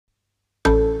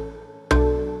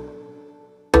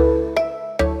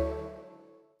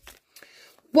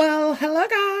Well, hello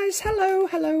guys,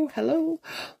 hello.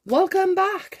 Welcome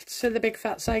back to the Big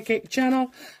Fat Psychic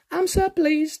channel. I'm so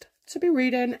pleased to be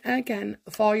reading again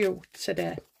for you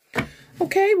today.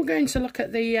 Okay, we're going to look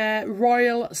at the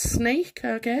royal snake,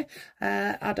 okay.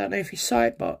 I don't know if you saw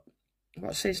it, but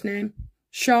what's his name?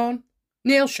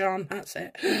 Neil Sean, that's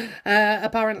it.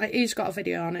 Apparently he's got a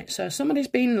video on it, so somebody's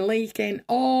been leaking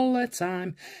all the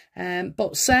time.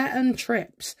 But certain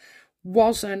trips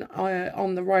wasn't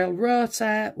on the royal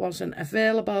rota, wasn't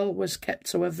available, was kept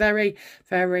to a very,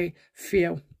 very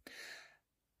few.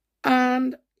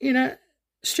 And, you know,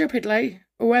 stupidly,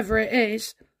 whoever it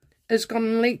is has gone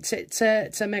and leaked it to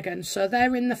Meghan. So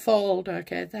they're in the fold,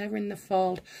 okay, they're in the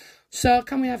fold. So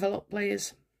can we have a look,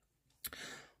 please?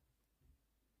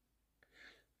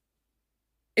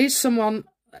 Is someone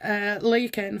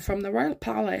leaking from the royal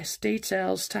palace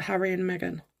details to Harry and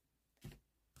Meghan?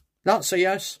 That's a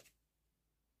yes.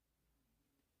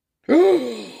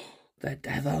 The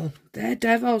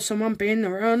devil, someone being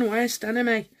their own worst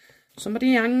enemy.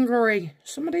 Somebody angry,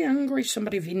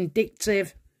 somebody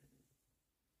vindictive.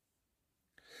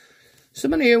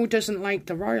 Somebody who doesn't like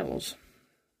the royals.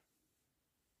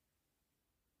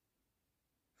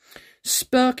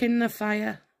 Spoke in the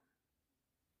fire.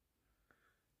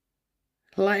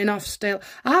 Letting off still.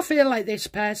 I feel like this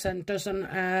person doesn't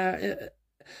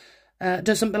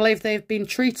believe they've been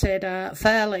treated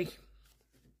fairly.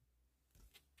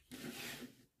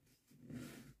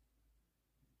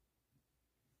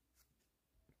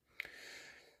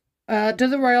 Do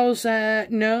the royals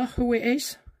know who it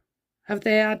is? Have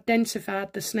they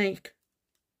identified the snake?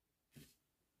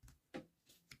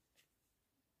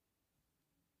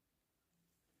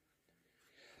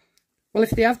 Well, if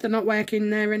they have, they're not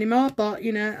working there anymore. But,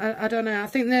 you know, I don't know. I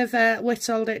think they've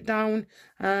whittled it down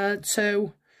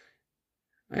to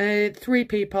 3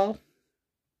 people.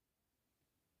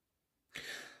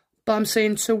 But I'm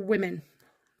saying 2 women.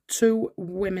 2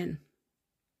 women.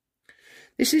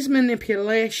 This is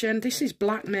manipulation. This is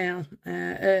blackmail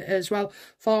as well.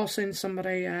 Forcing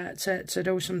somebody to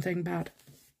do something bad.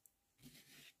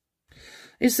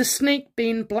 Is the snake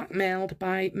being blackmailed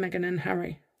by Meghan and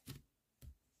Harry?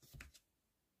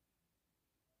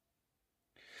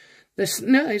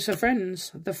 No, it's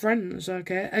the friends,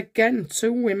 okay. Again,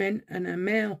 2 women and a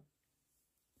male.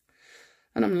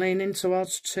 And I'm leaning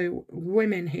towards 2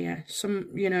 women here. Some,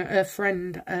 you know, a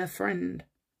friend.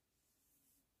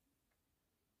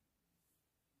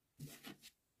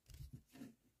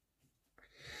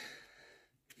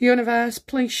 Universe,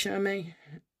 please show me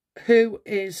who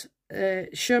is,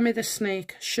 show me the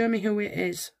snake, show me who it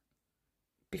is.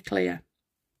 Be clear.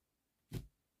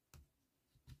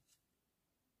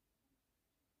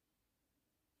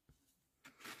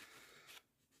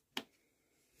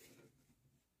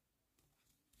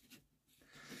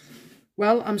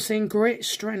 Well, I'm seeing great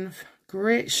strength,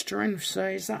 so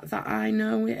is that I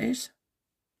know it is?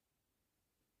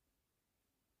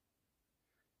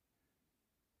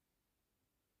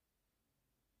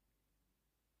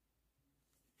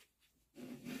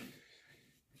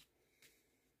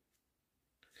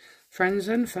 Friends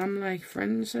and family.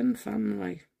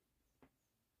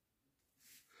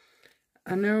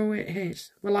 I know it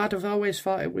is. Well, I'd have always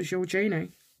thought it was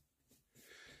Eugenie.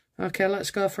 Okay,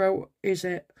 let's go through. Is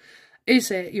it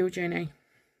Eugenie?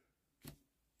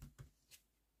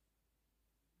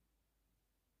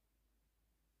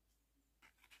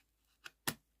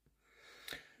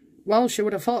 Well, she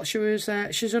would have thought she was.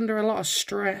 She's under a lot of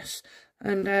stress,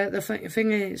 and the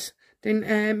thing is, didn't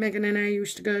Meghan and I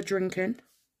used to go drinking?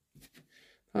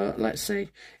 Let's see.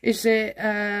 Is it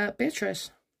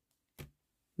Beatrice?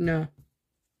 No.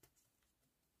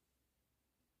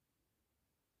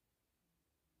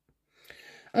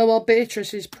 Oh, well,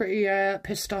 Beatrice is pretty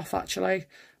pissed off, actually,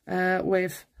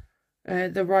 with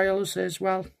the royals as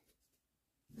well.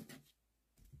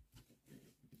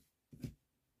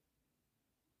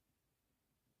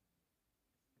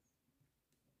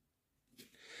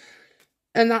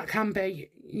 And that can be,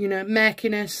 you know,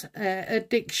 murkiness,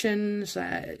 addictions,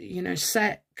 you know,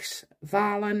 sex,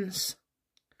 violence.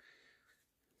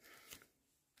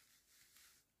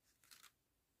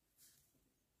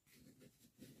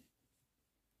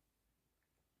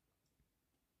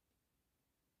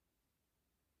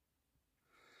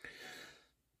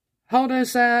 How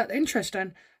does,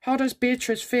 interesting, how does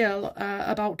Beatrice feel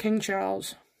about King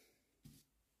Charles?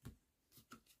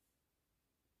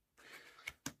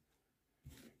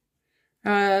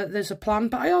 There's a plan,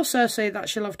 but I also say that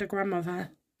she loved her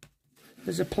grandmother.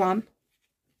 There's a plan.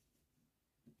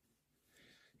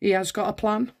 He has got a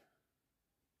plan.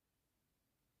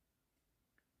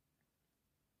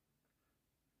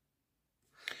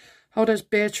 How does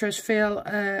Beatrice feel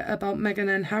about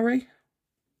Meghan and Harry?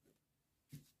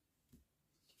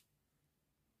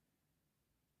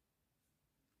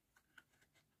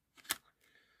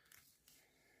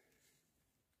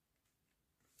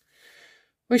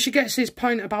 Well, she gets his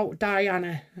point about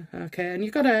Diana, okay, and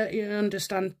you've got to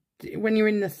understand, when you're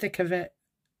in the thick of it,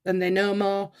 and they know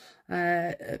more,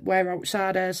 we're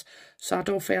outsiders, so I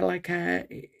don't feel like, I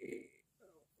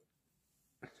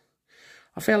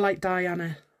feel like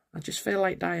Diana. I just feel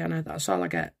like Diana. That's all I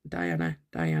get. Diana,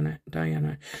 Diana,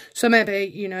 Diana. So maybe,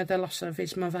 you know, the loss of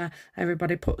his mother,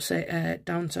 everybody puts it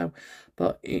down to.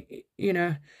 But, you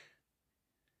know,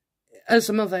 as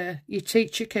a mother, you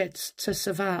teach your kids to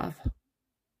survive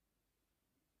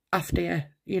after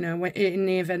you know, in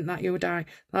the event that you die.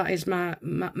 That is my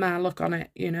look on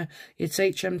it, you know. You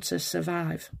teach them to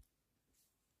survive.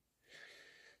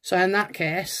 So in that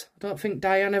case, I don't think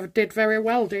Diana did very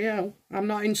well, do you? I'm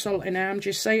not insulting her, I'm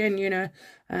just saying, you know,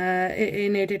 he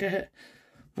needed a...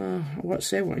 what's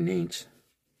say what he needs?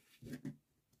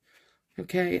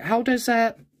 Okay, how does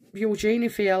Eugenie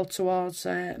feel towards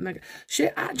Meghan?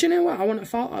 Do you know what? I wouldn't have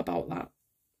thought about that.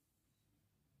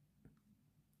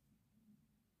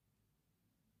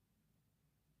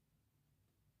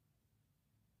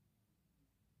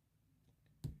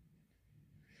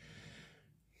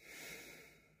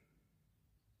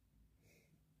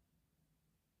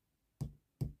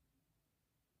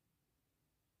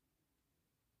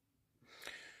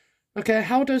 Okay,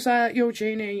 how does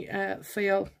Eugenie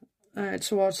feel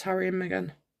towards Harry and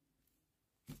Meghan?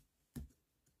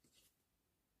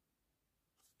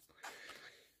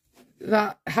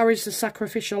 That Harry's the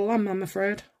sacrificial lamb, I'm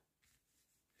afraid.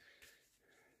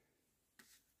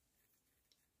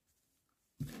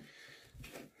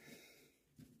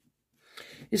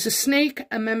 Is a snake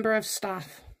a member of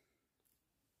staff?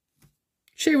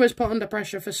 She was put under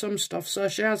pressure for some stuff, so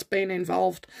she has been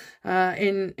involved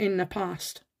in the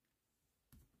past.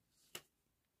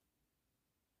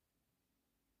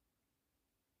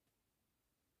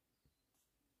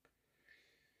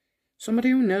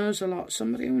 Somebody who knows a lot.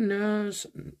 Somebody who knows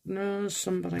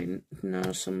somebody.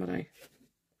 Knows somebody.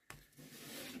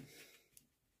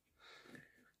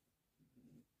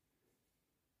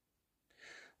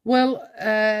 Well,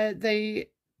 I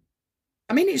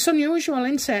mean, it's unusual,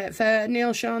 isn't it, for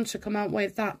Neil Sean to come out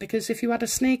with that, because if you had a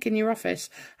snake in your office,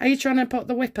 are you trying to put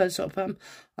the whippers up them,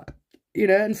 you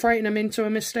know, and frighten them into a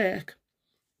mistake?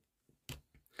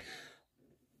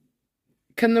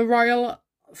 Can the royal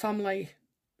family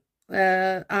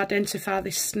identify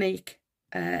this snake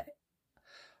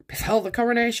before the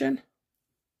coronation?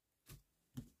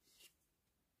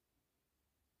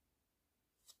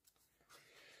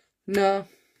 No.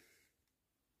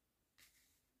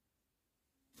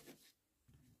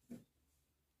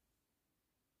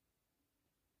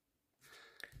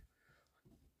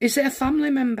 Is it a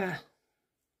family member?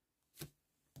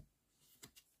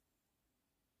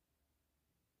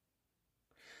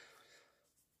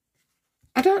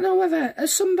 I don't know whether,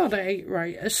 has somebody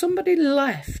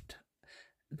left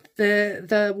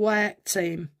the work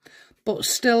team but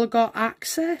still got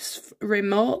access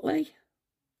remotely?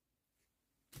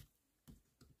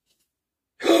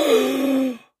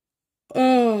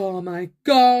 Oh my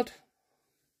God.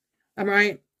 I'm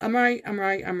right.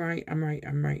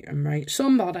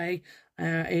 Somebody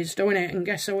is doing it, and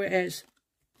guess who it is?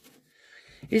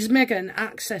 Is Meghan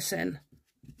accessing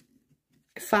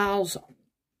files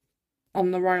on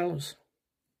the royals?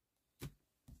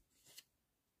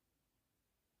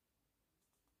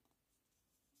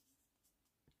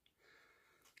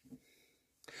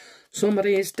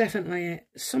 Somebody definitely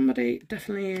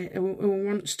who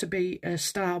wants to be a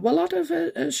star. Well, I'd have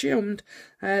assumed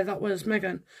that was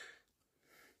Meghan.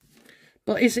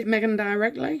 But is it Meghan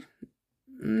directly?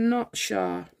 Not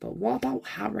sure. But what about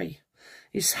Harry?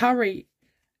 Is Harry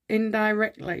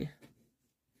indirectly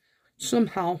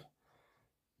somehow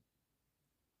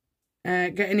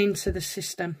getting into the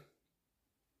system?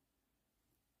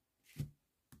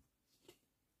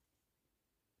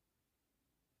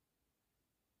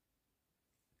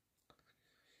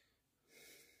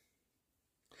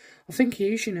 I think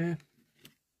he is, you know.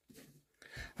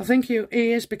 I think he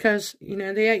is, because, you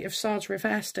know, the Eight of Swords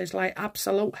reversed is like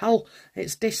absolute hell.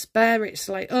 It's despair. It's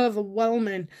like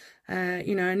overwhelming,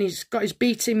 you know, and he's got his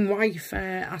beating wife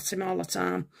at him all the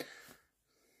time.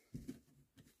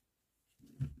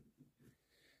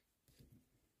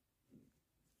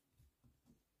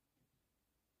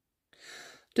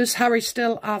 Does Harry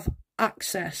still have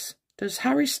access? Does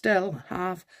Harry still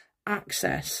have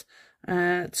access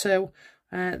to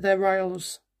the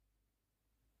Royals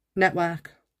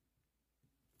network?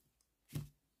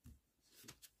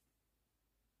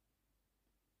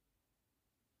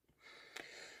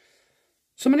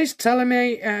 Somebody's telling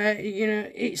me, you know,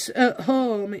 it's at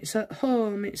home, it's at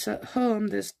home, it's at home.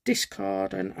 There's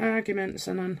discord and arguments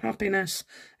and unhappiness.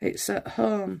 It's at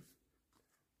home.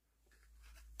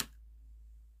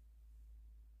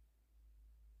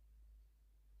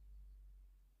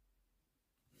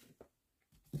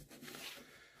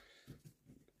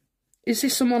 Is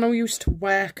this someone who used to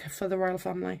work for the royal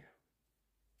family?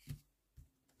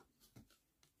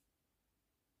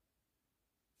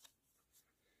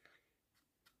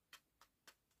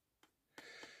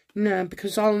 No,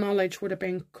 because all knowledge would have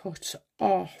been cut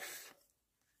off.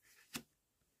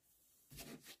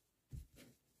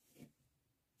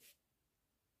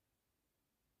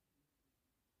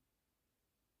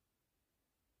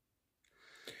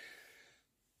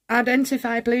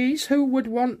 Identify, please. Who would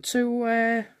want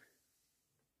to...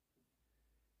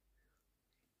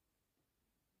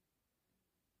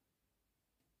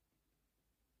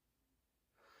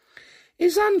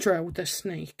 Is Andrew the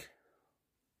snake?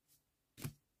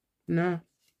 No.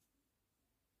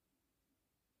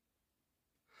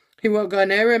 He won't go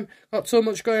near him. Got so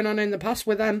much going on in the past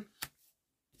with them.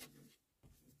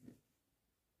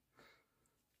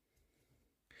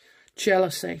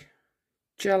 Jealousy.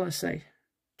 Jealousy.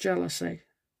 Jealousy.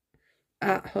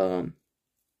 At home.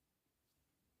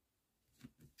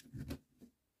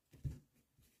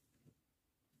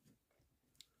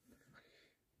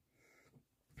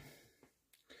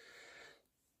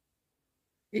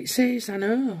 It says, I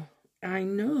know,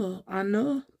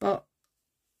 but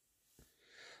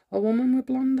a woman with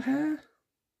blonde hair?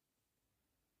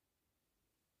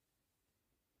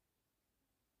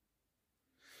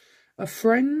 A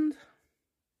friend?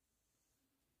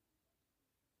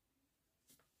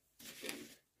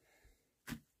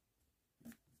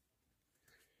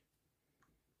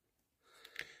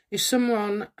 Is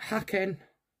someone hacking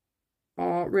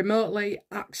or remotely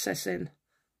accessing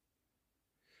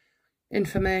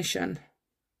information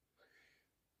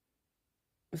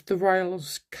of the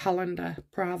royals' calendar,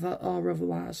 private or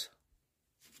otherwise?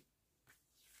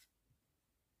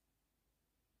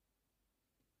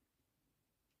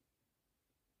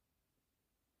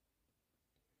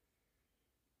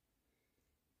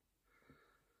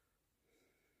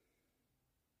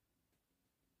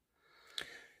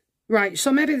 Right,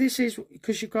 so maybe this is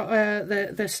because you've got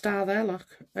the star there, look,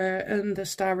 and the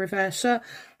star reverse. So,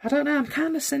 I don't know, I'm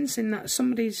kind of sensing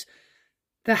that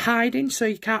they're hiding so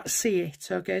you can't see it,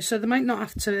 okay? So they might not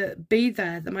have to be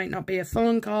there. There might not be a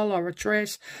phone call or a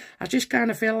trace. I just kind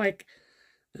of feel like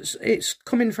it's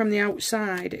coming from the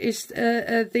outside.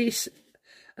 Are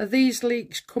these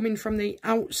leaks coming from the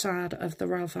outside of the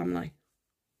royal family?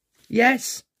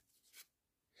 Yes.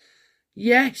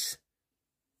 Yes.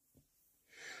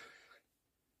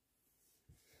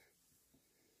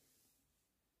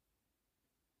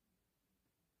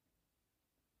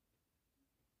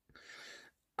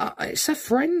 It's a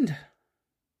friend.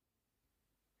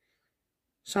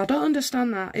 So I don't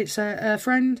understand that. It's a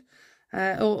friend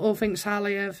who thinks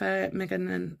highly of Meghan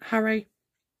and Harry.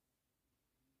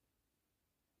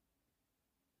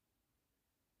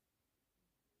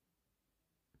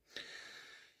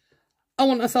 I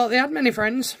wouldn't have thought they had many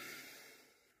friends.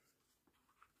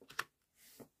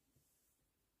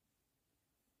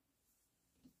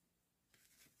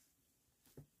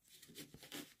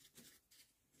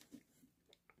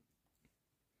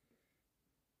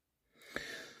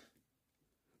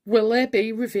 Will they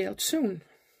be revealed soon?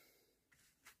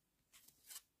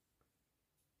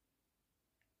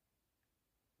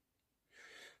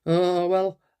 Oh,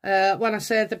 well, when I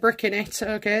say they're bricking it,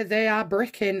 okay, they are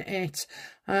bricking it.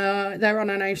 They're on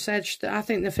a knife's edge. I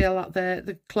think they feel like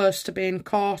they're close to being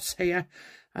caught here.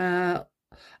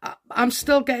 I'm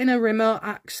still getting a remote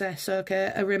access,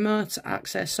 okay, a remote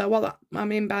access. So what I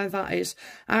mean by that is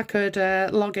I could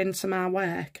log into my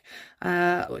work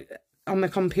on the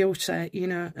computer, you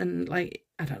know, and like,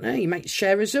 I don't know, you might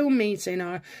share a Zoom meeting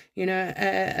or, you know,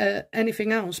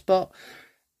 anything else. But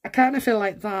I kind of feel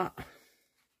like that.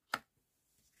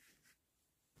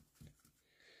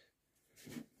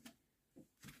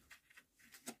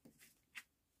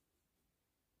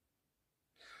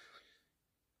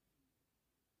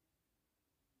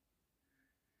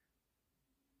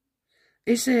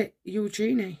 Is it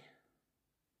Eugenie?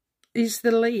 Is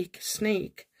the leak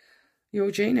sneak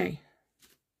Eugenie?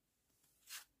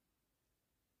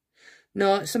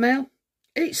 No, it's a male.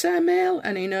 It's a male,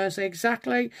 and he knows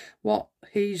exactly what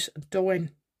he's doing.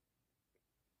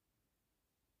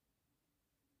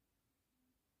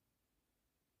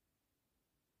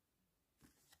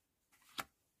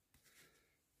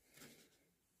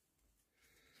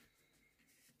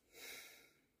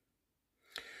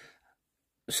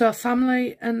 So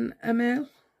family and a male?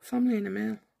 Family and a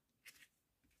male.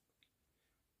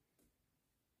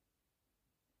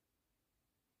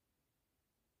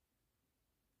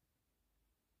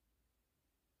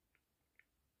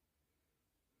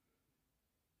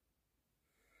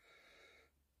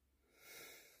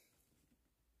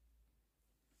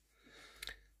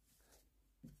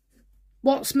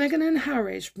 What's Meghan and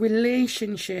Harry's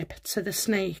relationship to the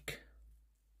snake?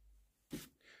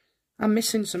 I'm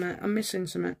missing something. I'm missing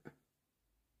something.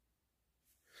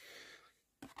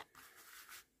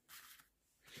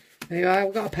 There you are.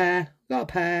 We've got a pair. Got a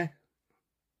pair.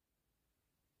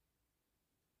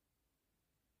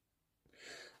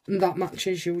 And that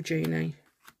matches Eugenie.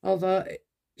 Although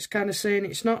it's kind of saying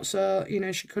it's not, so, you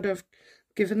know, she could have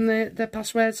given the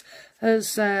passwords.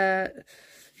 Has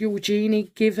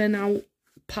Eugenie given out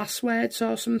passwords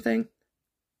or something?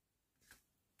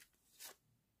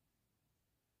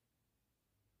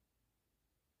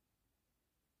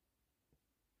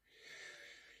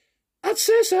 I'd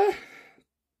say so.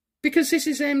 Because this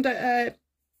is aimed at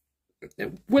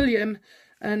William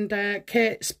and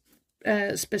Kate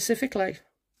specifically.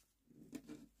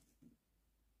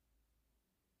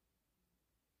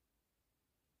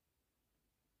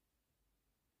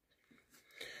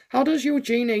 How does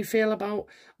Eugenie feel about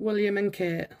William and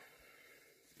Kate?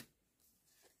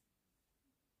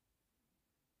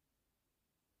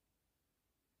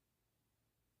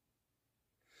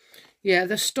 Yeah,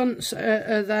 the stunts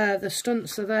are there. The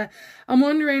stunts are there. I'm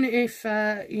wondering if,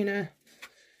 you know,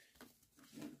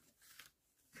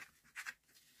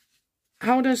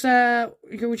 how does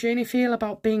Eugenie feel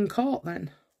about being caught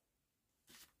then?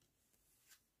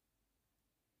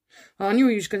 Oh, I knew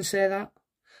he was going to say that.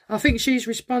 I think she's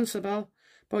responsible,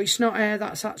 but it's not her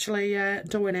that's actually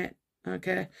doing it,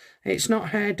 okay? It's not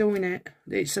her doing it.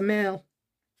 It's a male.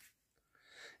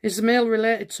 Is the male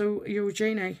related to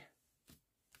Eugenie?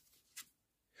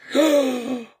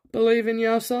 Believe in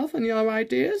yourself and your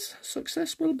ideas.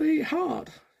 Success will be hard.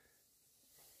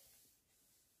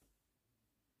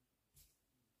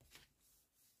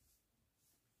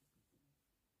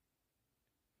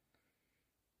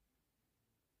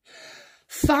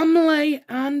 Family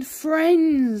and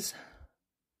friends.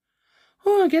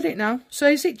 Oh, I get it now. So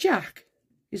is it Jack?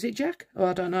 Is it Jack? Oh,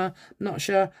 I don't know. Not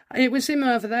sure. It was him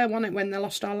over there, wasn't it, when they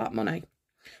lost all that money?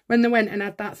 When they went and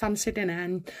had that fancy dinner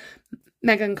and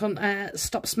Meghan couldn't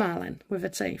stop smiling with her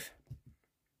teeth.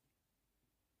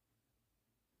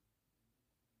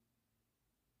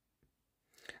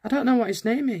 I don't know what his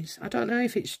name is. I don't know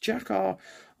if it's Jack or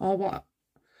what.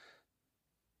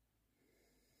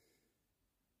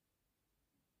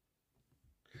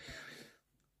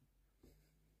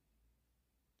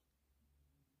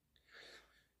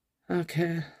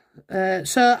 Okay.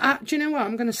 So, do you know what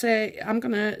I'm going to say? I'm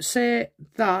going to say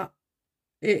that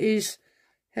it is,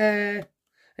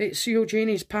 it's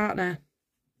Eugenie's partner.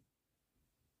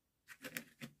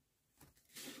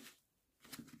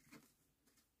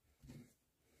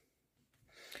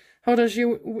 How does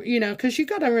you know, because you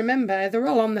got to remember, they're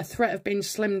all on the threat of being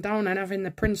slimmed down and having the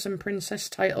prince and princess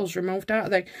titles removed, aren't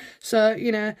they? So,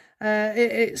 you know,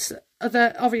 it's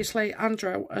that obviously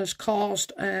Andrew has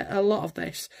caused a lot of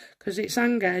this because it's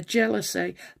anger,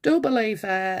 jealousy. Do believe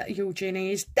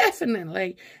Eugenie is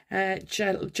definitely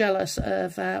jealous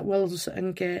of Wills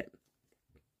and Kate.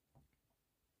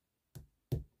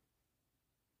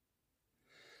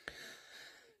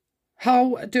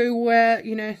 How do,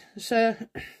 you know, so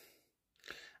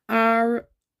are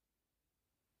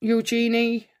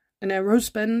Eugenie and her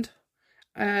husband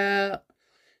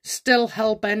still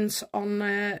hell-bent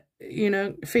on, you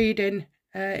know, feeding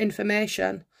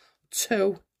information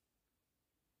to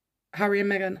Harry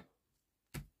and Meghan?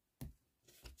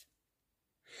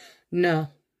 No.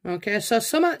 Okay, so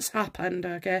something's happened,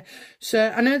 okay?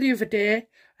 So I know the other day,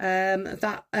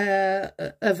 that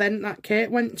event that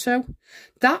Kate went to,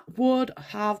 that would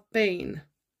have been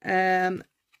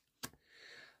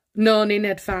known in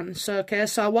advance, okay?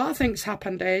 So what I think's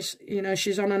happened is, you know,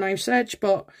 she's on a knife's edge,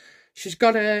 but she's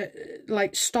got to,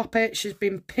 like, stop it. She's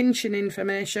been pinching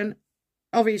information.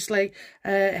 Obviously,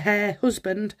 her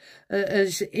husband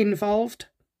is involved.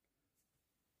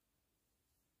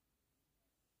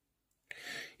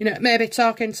 You know, maybe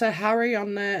talking to Harry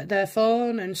on their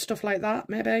phone and stuff like that,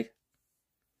 maybe.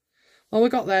 Well, we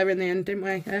got there in the end, didn't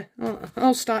we? Yeah.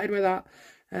 All started with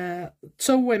that.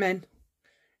 2 women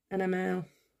and a male.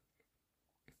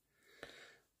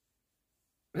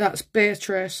 That's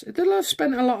Beatrice. They'll have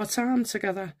spent a lot of time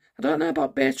together. I don't know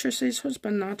about Beatrice's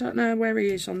husband. I don't know where he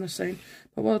is on the scene.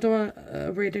 But we'll do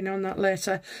a reading on that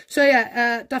later. So,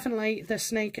 yeah, definitely the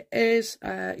snake is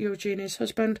Eugenie's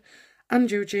husband and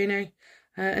Eugenie.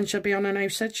 and she'll be on an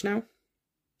usage now.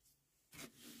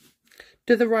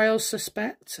 Do the royals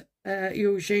suspect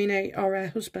Eugenie or her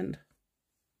husband?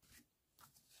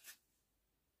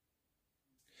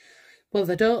 Well,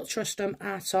 they don't trust them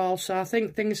at all, so I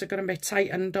think things are going to be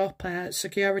tightened up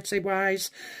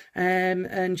security-wise.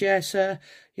 And yeah, so,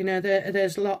 you know,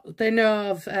 there's a lot. They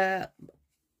know of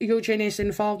Eugenie's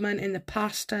involvement in the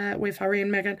past with Harry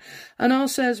and Meghan, and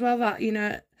also as well that, you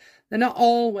know, they're not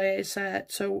always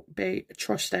to be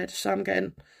trusted. So I'm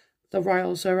getting the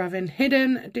royals are having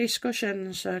hidden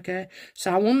discussions, okay?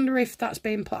 So I wonder if that's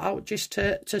been put out just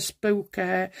to spook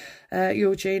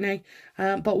Eugenie.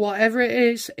 But whatever it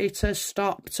is, it has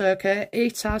stopped, okay?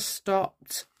 It has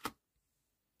stopped.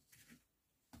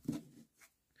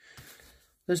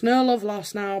 There's no love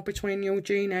lost now between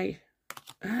Eugenie.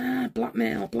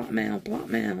 Blackmail, blackmail,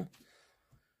 blackmail.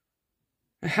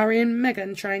 Harry and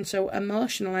Meghan trying to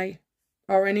emotionally,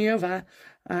 or any other,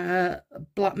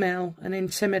 blackmail and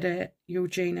intimidate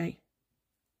Eugenie.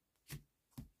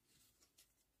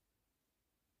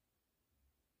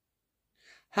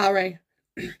 Harry,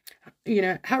 you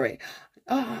know, Harry,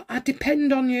 oh, I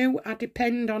depend on you, I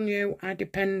depend on you, I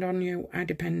depend on you, I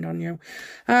depend on you.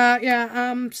 Yeah,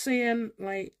 I'm seeing,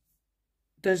 like,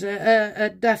 there's a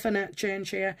definite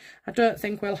change here. I don't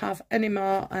think we'll have any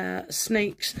more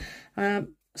sneaks,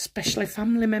 especially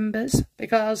family members,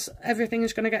 because everything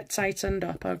is going to get tightened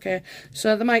up, okay?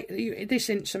 So there might, this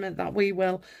instrument that we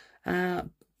will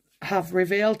have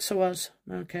revealed to us,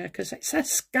 okay, because it's a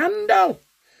scandal,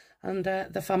 and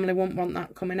the family won't want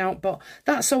that coming out. But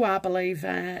that's how I believe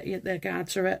the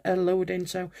guards are alluding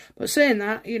to. But saying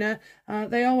that, you know,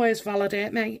 they always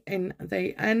validate me in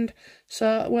the end,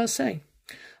 so we'll see.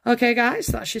 Okay, guys,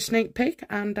 that's your sneak peek,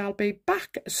 and I'll be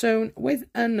back soon with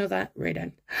another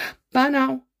reading. Bye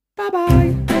now.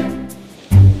 Bye-bye.